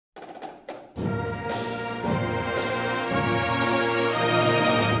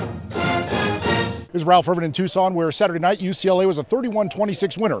This is Ralph Irvin in Tucson, where Saturday night UCLA was a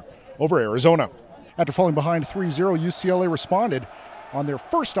 31-26 winner over Arizona. After falling behind 3-0, UCLA responded on their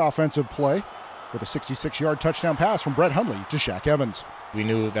first offensive play with a 66-yard touchdown pass from Brett Hundley to Shaq Evans. We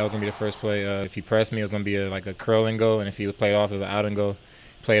knew that was going to be the first play. If he pressed me, it was going to be like a curl and go, and if he played off, it was an out and go.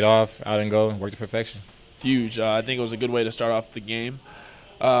 Played off, out and go, worked to perfection. Huge. I think it was a good way to start off the game,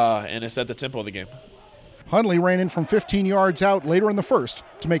 and it set the tempo of the game. Hundley ran in from 15 yards out later in the first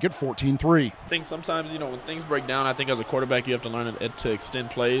to make it 14-3. I think sometimes, when things break down, I think as a quarterback you have to learn to extend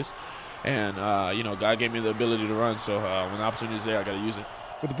plays. And, God gave me the ability to run, so when the opportunity is there, I got to use it.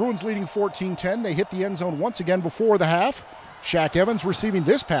 With the Bruins leading 14-10, they hit the end zone once again before the half. Shaq Evans receiving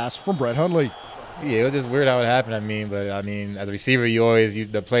this pass from Brett Hundley. Yeah, it was just weird how it happened, but as a receiver,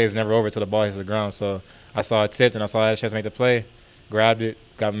 the play is never over until the ball hits the ground. So I saw it tipped, and I saw I had a chance to make the play, grabbed it,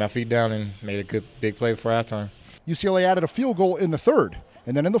 got my feet down, and made a good big play before halftime. UCLA added a field goal in the third,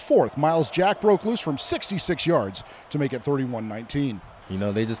 and then in the fourth, Miles Jack broke loose from 66 yards to make it 31-19.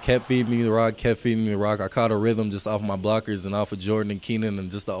 They just kept feeding me the rock, I caught a rhythm just off my blockers and off of Jordan and Keenan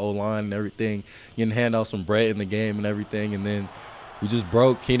and just the O-line and everything, getting handoffs from Brett in the game and everything, and then we just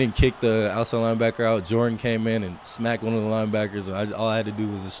broke. Keenan kicked the outside linebacker out. Jordan came in and smacked one of the linebackers, and all I had to do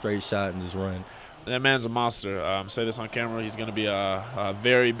was a straight shot and just run. That man's a monster. Say this on camera. He's going to be a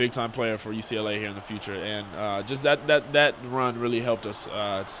very big-time player for UCLA here in the future, and just that run really helped us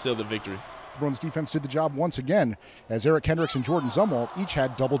seal the victory. The Bruins defense did the job once again, as Eric Hendricks and Jordan Zumwalt each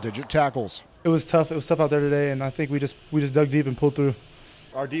had double-digit tackles. It was tough. It was tough out there today, and I think we just dug deep and pulled through.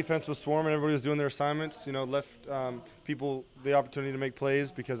 Our defense was swarming. Everybody was doing their assignments. Left people the opportunity to make plays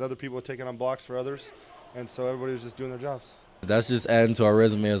because other people were taking on blocks for others, and so everybody was just doing their jobs. That's just adding to our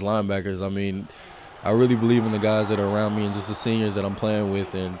resume as linebackers. I really believe in the guys that are around me and just the seniors that I'm playing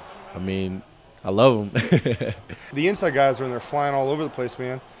with, and I love them. The inside guys are in there flying all over the place,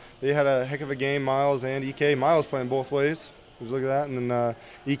 man. They had a heck of a game, Miles and EK. Miles playing both ways. Look at that. And then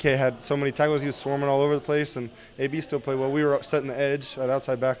EK had so many tackles, he was swarming all over the place, and AB still played well. We were setting the edge at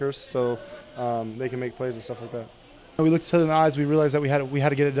outside backers, so they can make plays and stuff like that. We looked each other in the eyes. We realized that we had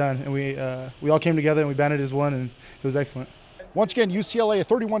to get it done, and we all came together and we banded as one, and it was excellent. Once again, UCLA a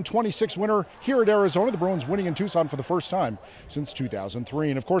 31-26 winner here at Arizona. The Bruins winning in Tucson for the first time since 2003.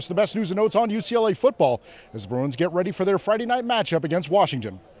 And of course, the best news and notes on UCLA football as the Bruins get ready for their Friday night matchup against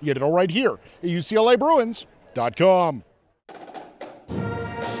Washington. You get it all right here at UCLABruins.com.